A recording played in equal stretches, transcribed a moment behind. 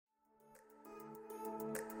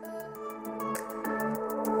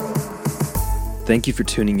Thank you for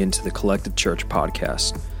tuning into the Collective Church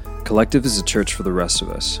podcast. Collective is a church for the rest of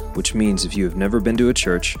us, which means if you have never been to a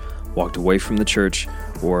church, walked away from the church,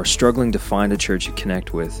 or are struggling to find a church you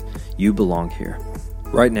connect with, you belong here.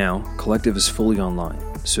 Right now, Collective is fully online,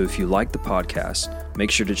 so if you like the podcast, make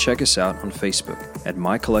sure to check us out on Facebook at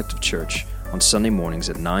My Collective Church on Sunday mornings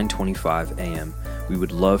at 9:25 a.m. We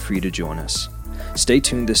would love for you to join us. Stay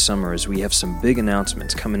tuned this summer as we have some big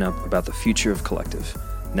announcements coming up about the future of Collective.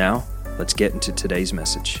 Now, let's get into today's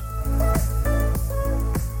message.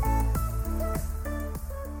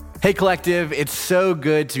 Hey Collective, it's so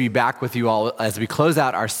good to be back with you all as we close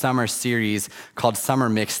out our summer series called Summer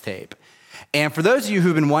Mixtape. And for those of you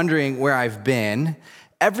who've been wondering where I've been,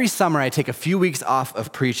 every summer I take a few weeks off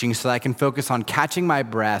of preaching so that I can focus on catching my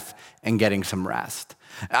breath and getting some rest.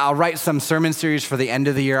 I'll write some sermon series for the end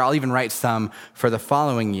of the year. I'll even write some for the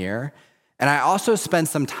following year. And I also spend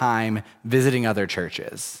some time visiting other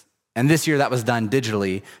churches. And this year that was done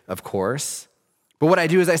digitally, of course. But what I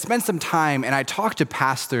do is I spend some time and I talk to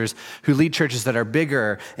pastors who lead churches that are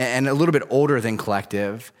bigger and a little bit older than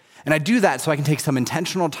Collective. And I do that so I can take some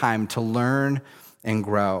intentional time to learn and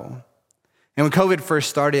grow. And when COVID first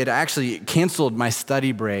started, I actually canceled my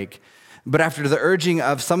study break. But after the urging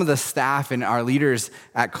of some of the staff and our leaders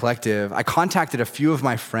at Collective, I contacted a few of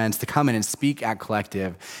my friends to come in and speak at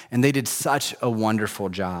Collective. And they did such a wonderful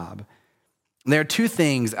job. There are two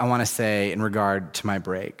things I want to say in regard to my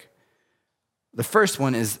break. The first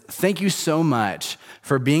one is thank you so much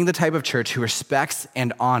for being the type of church who respects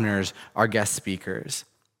and honors our guest speakers.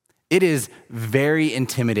 It is very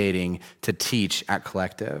intimidating to teach at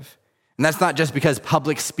Collective. And that's not just because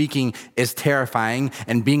public speaking is terrifying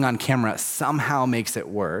and being on camera somehow makes it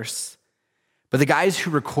worse. But the guys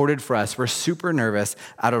who recorded for us were super nervous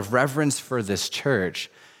out of reverence for this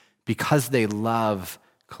church because they love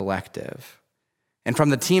Collective. And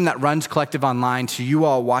from the team that runs Collective Online to you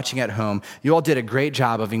all watching at home, you all did a great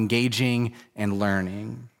job of engaging and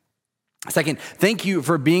learning. Second, thank you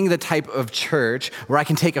for being the type of church where I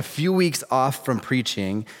can take a few weeks off from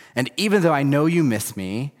preaching, and even though I know you miss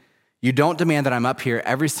me, you don't demand that I'm up here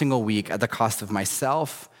every single week at the cost of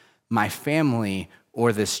myself, my family,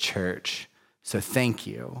 or this church. So thank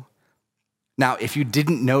you. Now, if you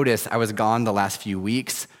didn't notice I was gone the last few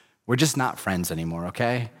weeks, we're just not friends anymore,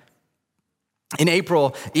 okay? In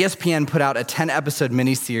April, ESPN put out a 10-episode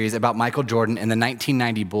miniseries about Michael Jordan and the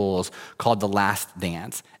 1990 Bulls called The Last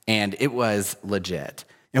Dance, and it was legit.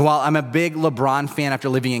 And while I'm a big LeBron fan after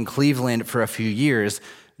living in Cleveland for a few years,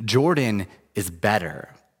 Jordan is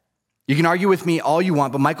better. You can argue with me all you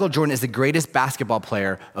want, but Michael Jordan is the greatest basketball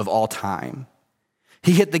player of all time.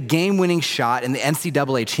 He hit the game-winning shot in the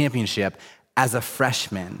NCAA championship as a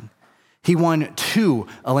freshman. He won 2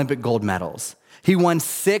 Olympic gold medals. He won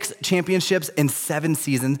 6 championships in 7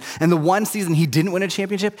 seasons. And the one season he didn't win a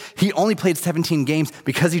championship, he only played 17 games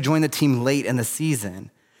because he joined the team late in the season.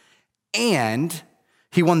 And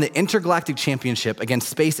he won the Intergalactic Championship against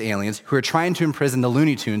space aliens who are trying to imprison the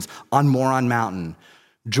Looney Tunes on Moron Mountain.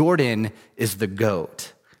 Jordan is the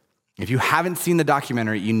GOAT. If you haven't seen the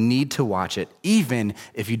documentary, you need to watch it, even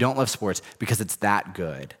if you don't love sports, because it's that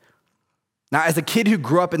good. Now, as a kid who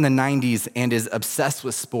grew up in the 90s and is obsessed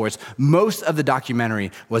with sports, most of the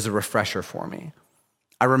documentary was a refresher for me.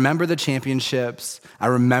 I remember the championships. I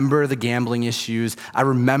remember the gambling issues. I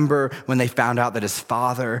remember when they found out that his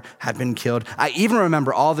father had been killed. I even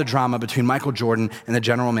remember all the drama between Michael Jordan and the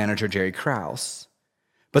general manager, Jerry Krause.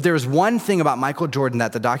 But there was one thing about Michael Jordan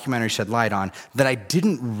that the documentary shed light on that I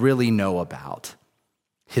didn't really know about: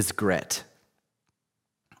 his grit.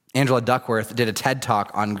 Angela Duckworth did a TED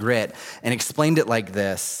Talk on grit and explained it like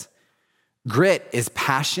this: grit is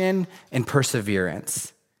passion and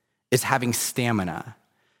perseverance. It's having stamina,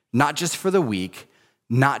 not just for the week,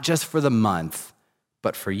 not just for the month,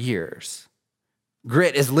 but for years.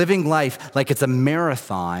 Grit is living life like it's a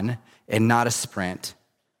marathon and not a sprint.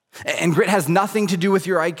 And grit has nothing to do with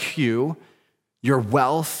your IQ, your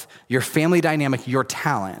wealth, your family dynamic, your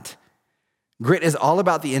talent. Grit is all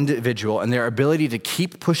about the individual and their ability to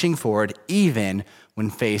keep pushing forward even when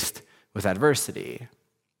faced with adversity.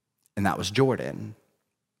 And that was Jordan.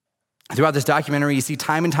 Throughout this documentary, you see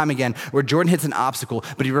time and time again where Jordan hits an obstacle,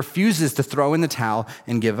 but he refuses to throw in the towel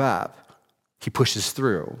and give up. He pushes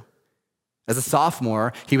through. As a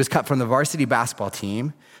sophomore, he was cut from the varsity basketball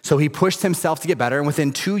team, so he pushed himself to get better, and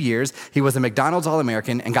within 2 years, he was a McDonald's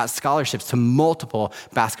All-American and got scholarships to multiple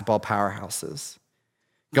basketball powerhouses.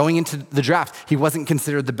 Going into the draft, he wasn't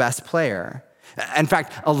considered the best player. In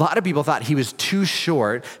fact, a lot of people thought he was too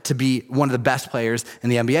short to be one of the best players in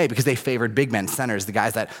the NBA because they favored big men, centers, the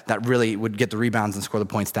guys that really would get the rebounds and score the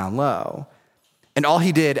points down low. And all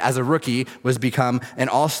he did as a rookie was become an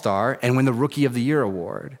all-star and win the Rookie of the Year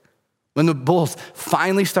award. When the Bulls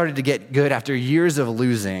finally started to get good after years of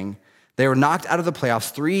losing, they were knocked out of the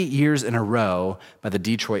playoffs 3 years in a row by the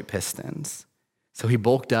Detroit Pistons. So he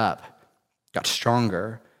bulked up, got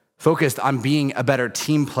stronger, focused on being a better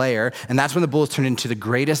team player, and that's when the Bulls turned into the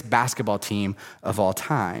greatest basketball team of all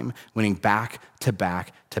time, winning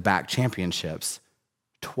back-to-back championships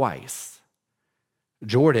twice.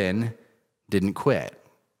 Jordan didn't quit.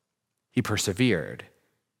 He persevered.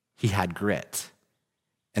 He had grit.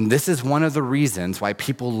 And this is one of the reasons why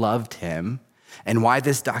people loved him and why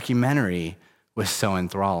this documentary was so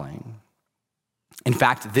enthralling. In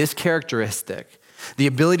fact, this characteristic, the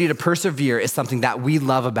ability to persevere, is something that we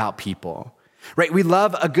love about people, right? We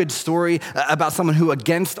love a good story about someone who,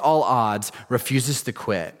 against all odds, refuses to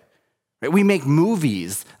quit. Right? We make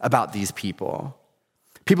movies about these people.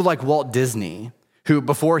 People like Walt Disney, who,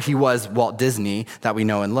 before he was Walt Disney that we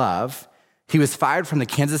know and love, he was fired from the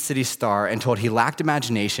Kansas City Star and told he lacked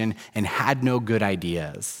imagination and had no good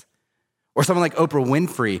ideas. Or someone like Oprah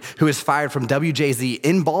Winfrey, who was fired from WJZ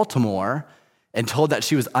in Baltimore and told that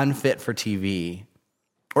she was unfit for TV.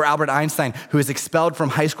 Or Albert Einstein, who was expelled from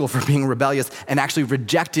high school for being rebellious and actually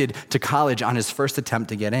rejected to college on his first attempt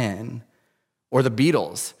to get in. Or the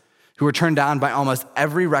Beatles, who were turned down by almost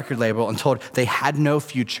every record label and told they had no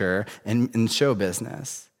future in show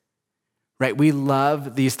business. Right? We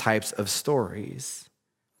love these types of stories.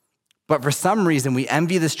 But for some reason, we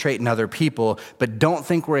envy this trait in other people, but don't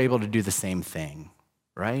think we're able to do the same thing,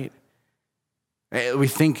 right? We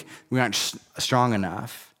think we aren't strong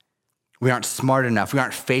enough. We aren't smart enough. We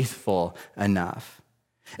aren't faithful enough.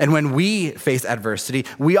 And when we face adversity,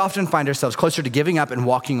 we often find ourselves closer to giving up and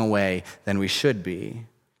walking away than we should be.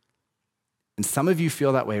 And some of you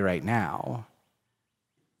feel that way right now.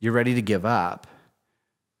 You're ready to give up.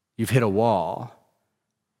 You've hit a wall.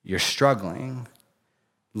 You're struggling.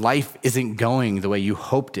 Life isn't going the way you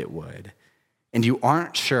hoped it would. And you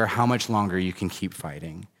aren't sure how much longer you can keep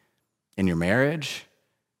fighting. In your marriage,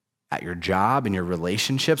 at your job, in your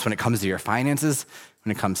relationships, when it comes to your finances,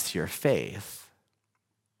 when it comes to your faith.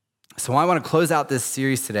 So I want to close out this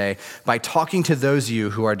series today by talking to those of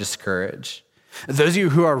you who are discouraged. Those of you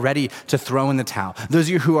who are ready to throw in the towel, those of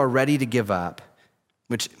you who are ready to give up,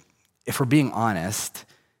 which, if we're being honest,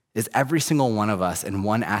 is every single one of us in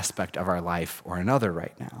one aspect of our life or another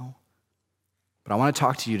right now. But I want to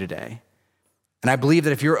talk to you today. And I believe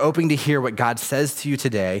that if you're open to hear what God says to you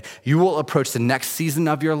today, you will approach the next season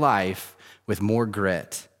of your life with more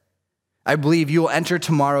grit. I believe you will enter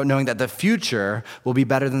tomorrow knowing that the future will be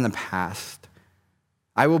better than the past.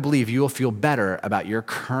 I will believe you will feel better about your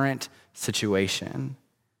current situation.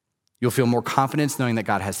 You'll feel more confidence knowing that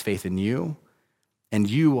God has faith in you, and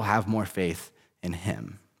you will have more faith in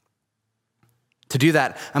him. To do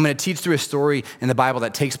that, I'm going to teach through a story in the Bible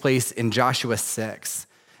that takes place in Joshua 6.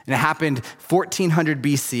 And it happened 1400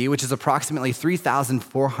 BC, which is approximately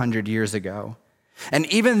 3,400 years ago. And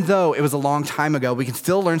even though it was a long time ago, we can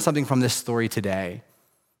still learn something from this story today.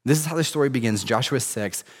 This is how the story begins, Joshua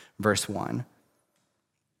 6, verse 1.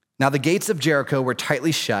 Now the gates of Jericho were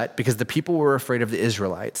tightly shut because the people were afraid of the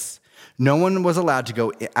Israelites. No one was allowed to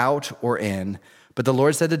go out or in, but the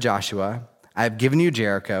Lord said to Joshua, I have given you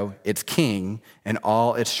Jericho, its king, and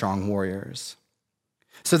all its strong warriors.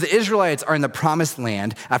 So the Israelites are in the promised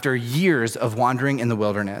land after years of wandering in the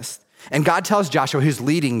wilderness. And God tells Joshua, who's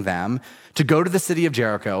leading them, to go to the city of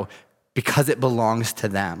Jericho because it belongs to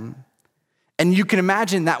them. And you can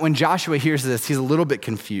imagine that when Joshua hears this, he's a little bit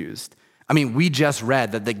confused. I mean, we just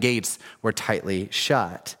read that the gates were tightly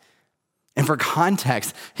shut. And for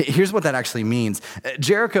context, here's what that actually means.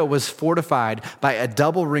 Jericho was fortified by a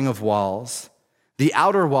double ring of walls. The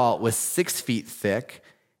outer wall was 6 feet thick,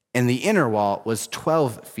 and the inner wall was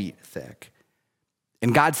 12 feet thick.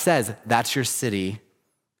 And God says, that's your city,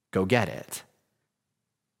 go get it.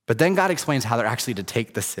 But then God explains how they're actually to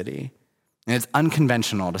take the city, and it's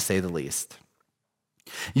unconventional to say the least.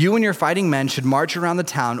 You and your fighting men should march around the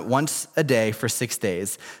town once a day for 6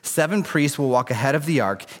 days. 7 priests will walk ahead of the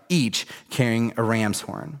ark, each carrying a ram's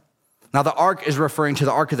horn. Now, the ark is referring to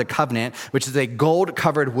the Ark of the Covenant, which is a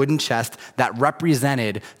gold-covered wooden chest that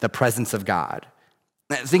represented the presence of God.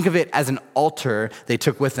 Think of it as an altar they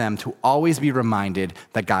took with them to always be reminded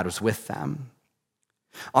that God was with them.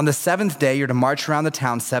 On the 7th day, you're to march around the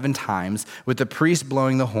town 7 times with the priest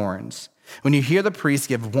blowing the horns. When you hear the priest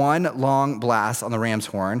give one long blast on the ram's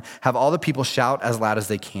horn, have all the people shout as loud as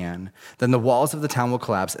they can. Then the walls of the town will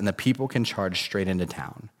collapse and the people can charge straight into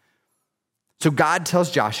town. So God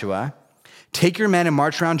tells Joshua, take your men and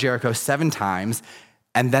march around Jericho 7 times,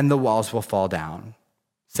 and then the walls will fall down.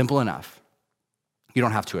 Simple enough. You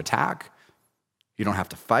don't have to attack. You don't have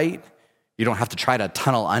to fight. You don't have to try to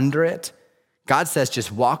tunnel under it. God says,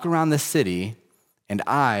 just walk around the city and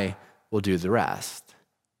I will do the rest.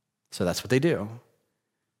 So that's what they do.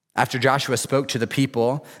 After Joshua spoke to the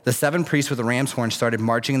people, the 7 priests with the ram's horn started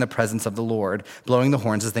marching in the presence of the Lord, blowing the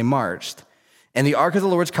horns as they marched. And the ark of the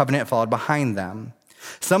Lord's covenant followed behind them.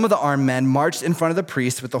 Some of the armed men marched in front of the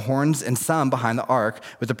priests with the horns, and some behind the ark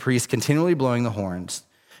with the priests continually blowing the horns.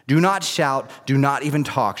 Do not shout, do not even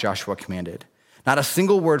talk, Joshua commanded. Not a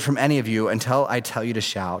single word from any of you until I tell you to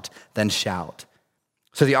shout, then shout.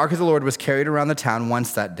 So the ark of the Lord was carried around the town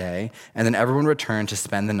once that day, and then everyone returned to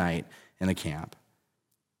spend the night in the camp.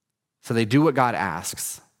 So they do what God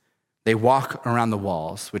asks. They walk around the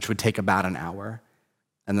walls, which would take about an hour,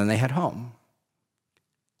 and then they head home.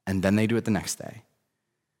 And then they do it the next day.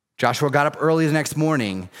 Joshua got up early the next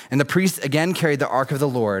morning, and the priests again carried the ark of the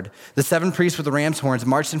Lord. The 7 priests with the ram's horns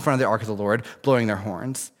marched in front of the ark of the Lord, blowing their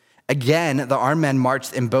horns. Again, the armed men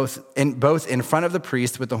marched both in front of the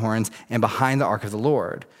priests with the horns and behind the ark of the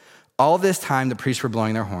Lord. All this time, the priests were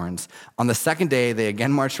blowing their horns. On the second day, they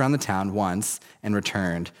again marched around the town once and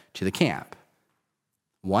returned to the camp.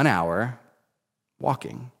 1 hour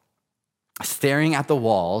walking, staring at the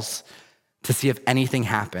walls to see if anything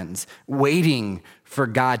happens, waiting for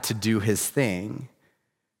God to do his thing.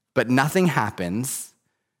 But nothing happens,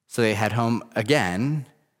 so they head home again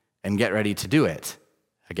and get ready to do it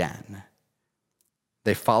again.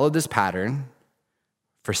 They followed this pattern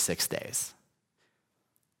for 6 days.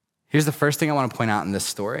 Here's the first thing I want to point out in this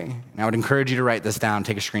story, and I would encourage you to write this down,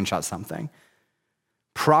 take a screenshot, something.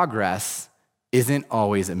 Progress isn't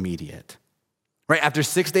always immediate. Right? After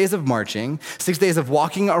 6 days of marching, 6 days of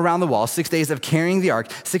walking around the wall, 6 days of carrying the ark,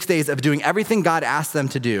 6 days of doing everything God asked them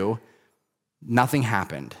to do, nothing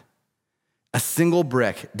happened. A single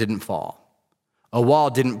brick didn't fall. A wall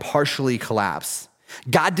didn't partially collapse.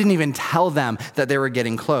 God didn't even tell them that they were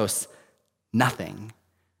getting close. Nothing.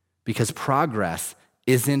 Because progress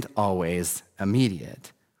isn't always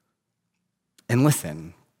immediate. And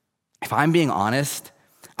listen, if I'm being honest,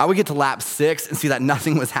 I would get to lap 6 and see that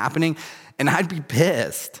nothing was happening, and I'd be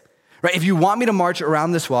pissed. Right? If you want me to march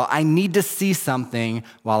around this wall, I need to see something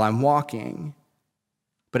while I'm walking.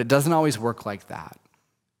 But it doesn't always work like that.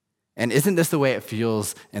 And isn't this the way it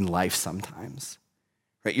feels in life sometimes?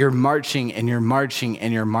 Right? You're marching and you're marching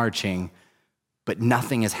and you're marching, but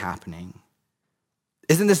nothing is happening.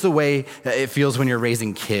 Isn't this the way it feels when you're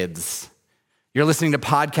raising kids? You're listening to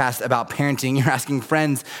podcasts about parenting. You're asking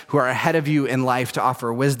friends who are ahead of you in life to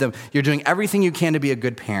offer wisdom. You're doing everything you can to be a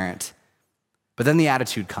good parent. But then the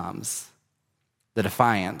attitude comes, the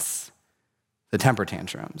defiance, the temper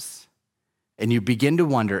tantrums, and you begin to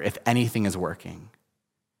wonder if anything is working.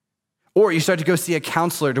 Or you start to go see a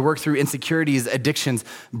counselor to work through insecurities, addictions,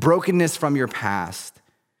 brokenness from your past.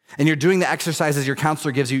 And you're doing the exercises your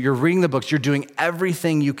counselor gives you. You're reading the books. You're doing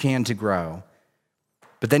everything you can to grow.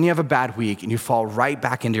 But then you have a bad week and you fall right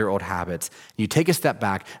back into your old habits. And you take a step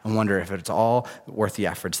back and wonder if it's all worth the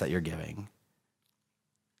efforts that you're giving.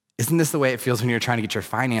 Isn't this the way it feels when you're trying to get your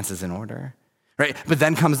finances in order? Right? But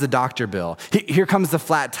then comes the doctor bill. Here comes the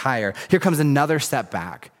flat tire. Here comes another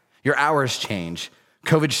setback. Your hours change.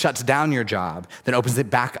 COVID shuts down your job, then opens it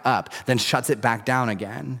back up, then shuts it back down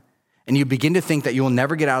again. And you begin to think that you will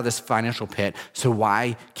never get out of this financial pit, so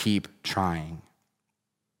why keep trying?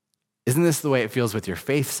 Isn't this the way it feels with your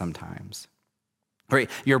faith sometimes? Right?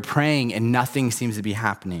 You're praying and nothing seems to be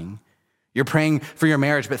happening. You're praying for your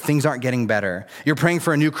marriage, but things aren't getting better. You're praying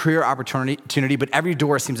for a new career opportunity, but every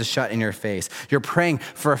door seems to shut in your face. You're praying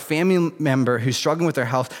for a family member who's struggling with their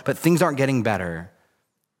health, but things aren't getting better.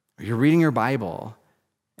 Or you're reading your Bible,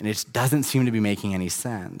 and it doesn't seem to be making any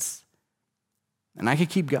sense. And I could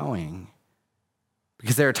keep going.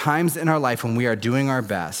 Because there are times in our life when we are doing our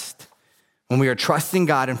best, when we are trusting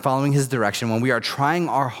God and following his direction, when we are trying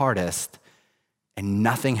our hardest, and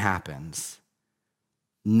nothing happens.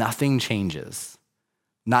 Nothing changes.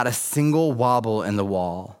 Not a single wobble in the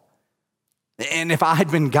wall. And if I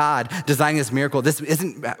had been God designing this miracle,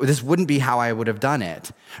 this wouldn't be how I would have done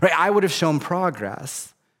it. Right? I would have shown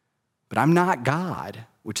progress. But I'm not God,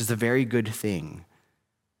 which is a very good thing.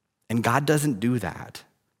 And God doesn't do that.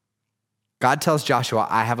 God tells Joshua,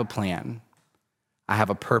 I have a plan. I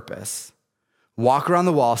have a purpose. Walk around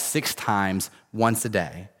the wall 6 times, once a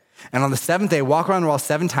day. And on the 7th day, walk around the wall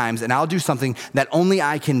 7 times, and I'll do something that only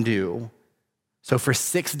I can do. So for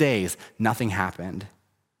 6 days, nothing happened.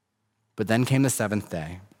 But then came the 7th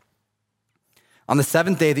day. On the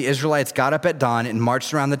 7th day, the Israelites got up at dawn and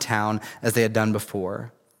marched around the town as they had done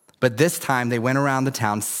before. But this time, they went around the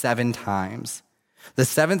town 7 times. The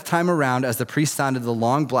seventh time around, as the priest sounded the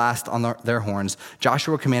long blast on their horns,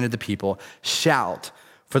 Joshua commanded the people, "Shout,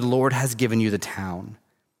 for the Lord has given you the town."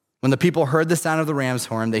 When the people heard the sound of the ram's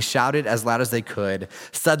horn, they shouted as loud as they could.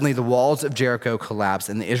 Suddenly, the walls of Jericho collapsed,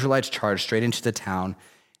 and the Israelites charged straight into the town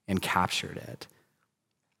and captured it.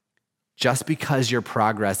 Just because your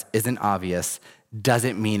progress isn't obvious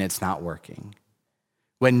doesn't mean it's not working.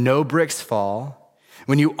 When no bricks fall,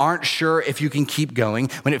 when you aren't sure if you can keep going,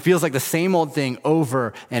 when it feels like the same old thing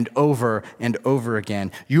over and over and over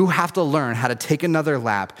again, you have to learn how to take another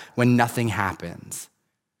lap when nothing happens.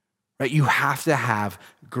 Right? You have to have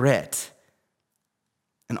grit.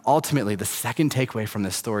 And ultimately, the second takeaway from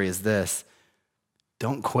this story is this: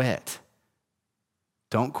 don't quit.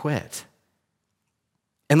 Don't quit.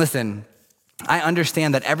 And listen, I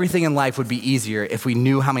understand that everything in life would be easier if we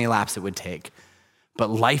knew how many laps it would take. But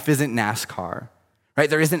life isn't NASCAR, right?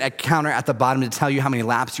 There isn't a counter at the bottom to tell you how many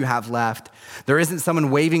laps you have left. There isn't someone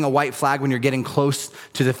waving a white flag when you're getting close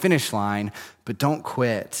to the finish line. But don't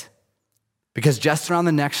quit. Because just around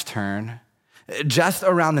the next turn, just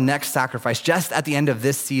around the next sacrifice, just at the end of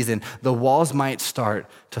this season, the walls might start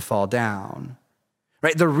to fall down.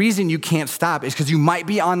 Right? The reason you can't stop is because you might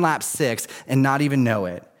be on lap 6 and not even know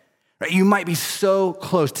it. Right? You might be so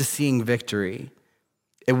close to seeing victory.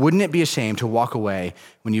 Wouldn't it be a shame to walk away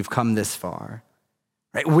when you've come this far?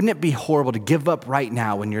 Right? Wouldn't it be horrible to give up right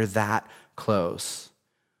now when you're that close?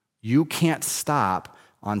 You can't stop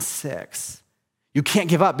on 6. You can't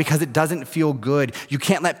give up because it doesn't feel good. You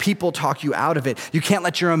can't let people talk you out of it. You can't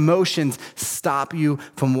let your emotions stop you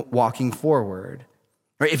from walking forward.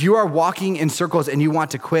 Right? If you are walking in circles and you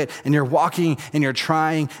want to quit, and you're walking and you're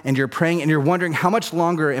trying and you're praying and you're wondering, how much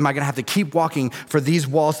longer am I going to have to keep walking for these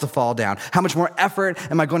walls to fall down? How much more effort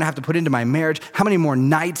am I going to have to put into my marriage? How many more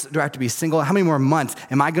nights do I have to be single? How many more months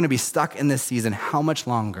am I going to be stuck in this season? How much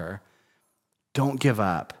longer? Don't give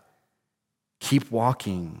up. Keep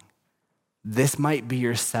walking. This might be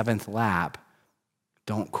your 7th lap.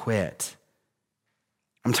 Don't quit.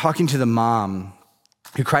 I'm talking to the mom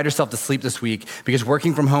who cried herself to sleep this week because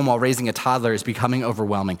working from home while raising a toddler is becoming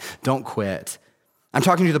overwhelming. Don't quit. I'm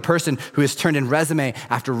talking to the person who has turned in resume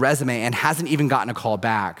after resume and hasn't even gotten a call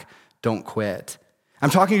back. Don't quit. I'm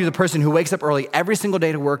talking to the person who wakes up early every single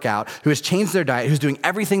day to work out, who has changed their diet, who's doing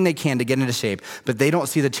everything they can to get into shape, but they don't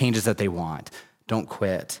see the changes that they want. Don't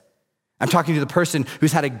quit. I'm talking to the person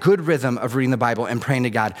who's had a good rhythm of reading the Bible and praying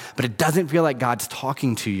to God, but it doesn't feel like God's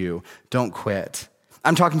talking to you. Don't quit.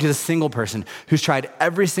 I'm talking to the single person who's tried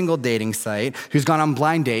every single dating site, who's gone on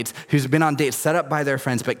blind dates, who's been on dates set up by their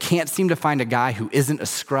friends, but can't seem to find a guy who isn't a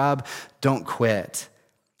scrub. Don't quit.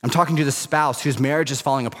 I'm talking to the spouse whose marriage is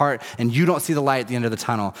falling apart and you don't see the light at the end of the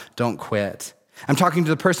tunnel. Don't quit. I'm talking to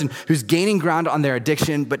the person who's gaining ground on their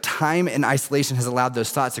addiction, but time and isolation has allowed those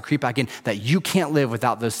thoughts to creep back in that you can't live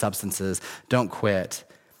without those substances. Don't quit.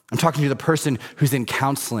 I'm talking to the person who's in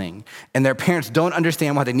counseling and their parents don't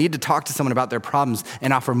understand why they need to talk to someone about their problems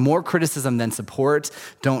and offer more criticism than support.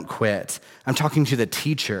 Don't quit. I'm talking to the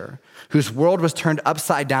teacher whose world was turned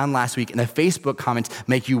upside down last week and the Facebook comments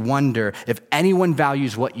make you wonder if anyone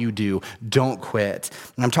values what you do. Don't quit.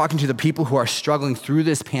 And I'm talking to the people who are struggling through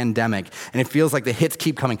this pandemic and it feels like the hits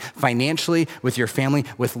keep coming financially, with your family,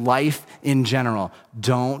 with life in general.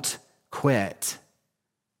 Don't quit.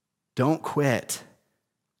 Don't quit.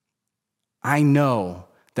 I know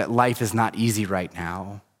that life is not easy right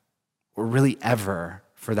now, or really ever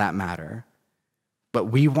for that matter. But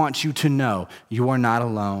we want you to know you are not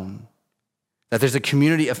alone. That there's a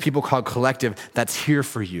community of people called Collective that's here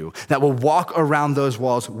for you, that will walk around those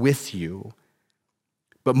walls with you.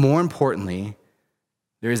 But more importantly,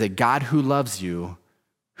 there is a God who loves you,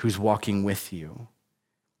 who's walking with you.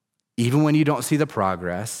 Even when you don't see the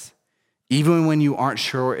progress, even when you aren't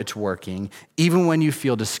sure it's working, even when you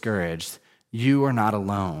feel discouraged, you are not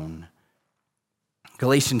alone.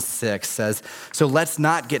 Galatians 6 says, "So let's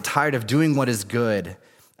not get tired of doing what is good.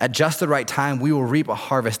 At just the right time, we will reap a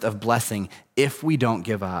harvest of blessing if we don't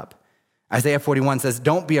give up." Isaiah 41 says,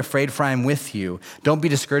 "Don't be afraid, for I am with you. Don't be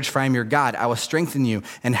discouraged, for I am your God. I will strengthen you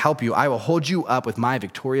and help you. I will hold you up with my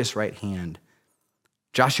victorious right hand."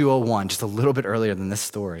 Joshua 1, just a little bit earlier than this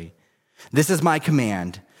story. "This is my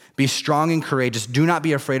command. Be strong and courageous. Do not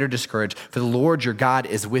be afraid or discouraged, for the Lord your God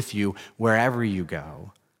is with you wherever you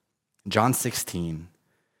go." John 16,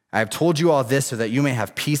 "I have told you all this so that you may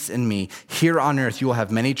have peace in me. Here on earth you will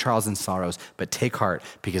have many trials and sorrows, but take heart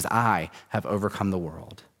because I have overcome the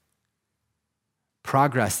world."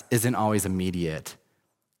 Progress isn't always immediate,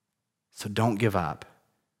 so don't give up.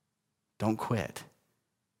 Don't quit.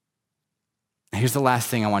 Here's the last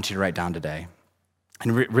thing I want you to write down today.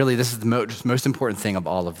 And really, this is the most important thing of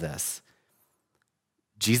all of this.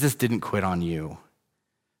 Jesus didn't quit on you.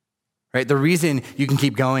 Right? The reason you can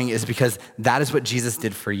keep going is because that is what Jesus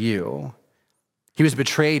did for you. He was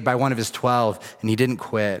betrayed by one of his 12, and he didn't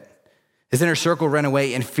quit. His inner circle ran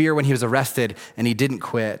away in fear when he was arrested, and he didn't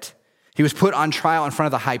quit. He was put on trial in front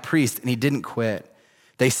of the high priest, and he didn't quit.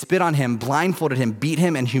 They spit on him, blindfolded him, beat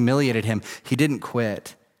him, and humiliated him. He didn't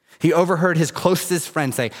quit. He overheard his closest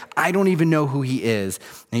friend say, I don't even know who he is,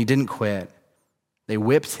 and he didn't quit. They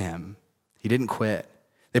whipped him. He didn't quit.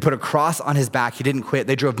 They put a cross on his back. He didn't quit.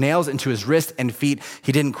 They drove nails into his wrists and feet.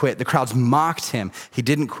 He didn't quit. The crowds mocked him. He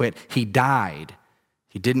didn't quit. He died.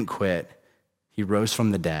 He didn't quit. He rose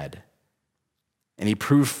from the dead. And he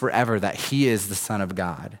proved forever that he is the Son of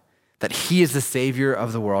God, that he is the Savior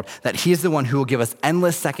of the world, that he is the one who will give us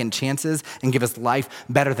endless second chances and give us life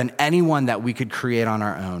better than anyone that we could create on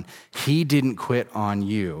our own. He didn't quit on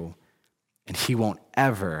you, and he won't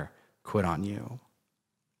ever quit on you.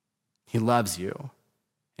 He loves you,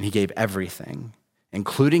 and he gave everything,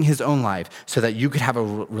 including his own life, so that you could have a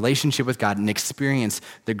relationship with God and experience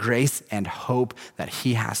the grace and hope that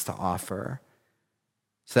he has to offer,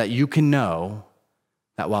 so that you can know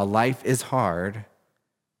that while life is hard,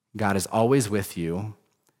 God is always with you,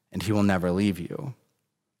 and he will never leave you,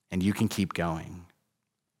 and you can keep going.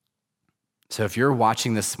 So if you're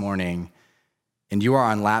watching this morning and you are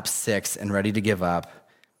on lap 6 and ready to give up,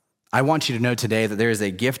 I want you to know today that there is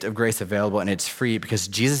a gift of grace available, and it's free because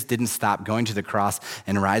Jesus didn't stop going to the cross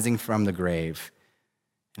and rising from the grave,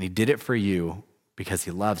 and he did it for you because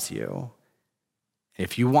he loves you.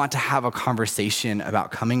 If you want to have a conversation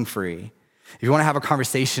about coming free, if you want to have a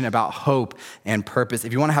conversation about hope and purpose,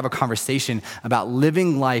 if you want to have a conversation about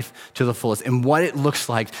living life to the fullest and what it looks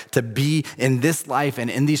like to be in this life and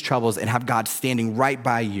in these troubles and have God standing right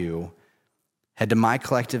by you, head to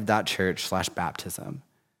mycollective.church/baptism.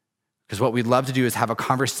 Because what we'd love to do is have a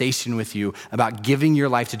conversation with you about giving your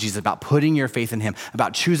life to Jesus, about putting your faith in him,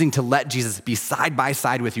 about choosing to let Jesus be side by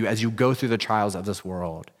side with you as you go through the trials of this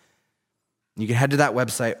world. You can head to that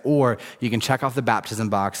website, or you can check off the baptism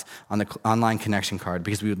box on the online connection card,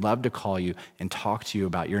 because we would love to call you and talk to you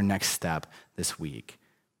about your next step this week.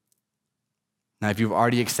 Now, if you've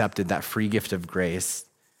already accepted that free gift of grace,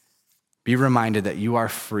 be reminded that you are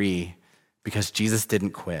free because Jesus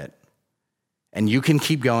didn't quit. And you can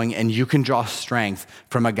keep going, and you can draw strength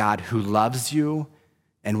from a God who loves you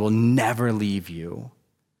and will never leave you.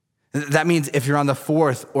 That means if you're on the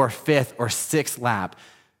 4th or 5th or 6th lap,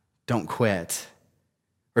 don't quit.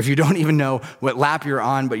 Or if you don't even know what lap you're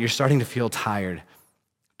on, but you're starting to feel tired,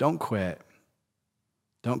 don't quit.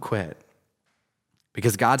 Don't quit.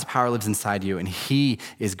 Because God's power lives inside you, and he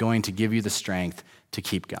is going to give you the strength to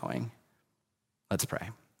keep going. Let's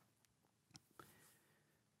pray.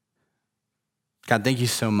 God, thank you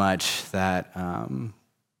so much that, God,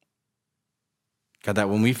 that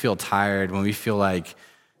when we feel tired, when we feel like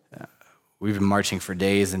we've been marching for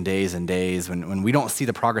days and days and days, when we don't see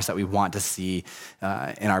the progress that we want to see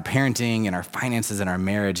in our parenting, in our finances, in our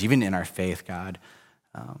marriage, even in our faith, God,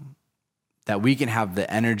 that we can have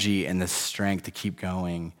the energy and the strength to keep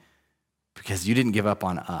going because you didn't give up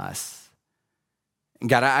on us. And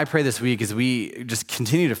God, I pray this week as we just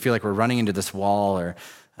continue to feel like we're running into this wall, or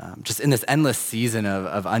just in this endless season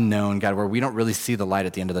of unknown, God, where we don't really see the light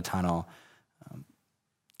at the end of the tunnel.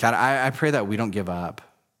 God, I pray that we don't give up.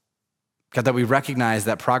 God, that we recognize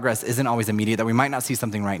that progress isn't always immediate, that we might not see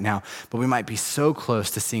something right now, but we might be so close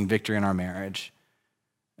to seeing victory in our marriage,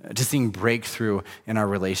 to seeing breakthrough in our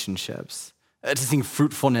relationships, to seeing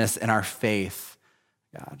fruitfulness in our faith,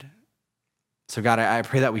 God. So God, I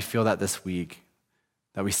pray that we feel that this week,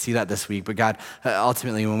 that we see that this week. But God,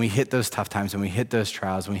 ultimately, when we hit those tough times, when we hit those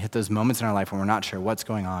trials, when we hit those moments in our life when we're not sure what's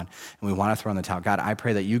going on and we want to throw in the towel, God, I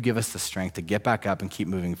pray that you give us the strength to get back up and keep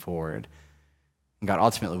moving forward. And God,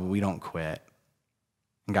 ultimately, we don't quit.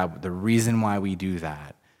 And God, the reason why we do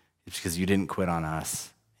that is because you didn't quit on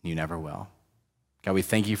us, and you never will. God, we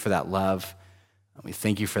thank you for that love. We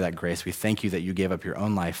thank you for that grace. We thank you that you gave up your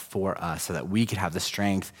own life for us so that we could have the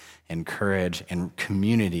strength and courage and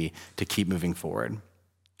community to keep moving forward.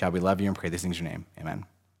 God, we love you and pray these things in your name. Amen.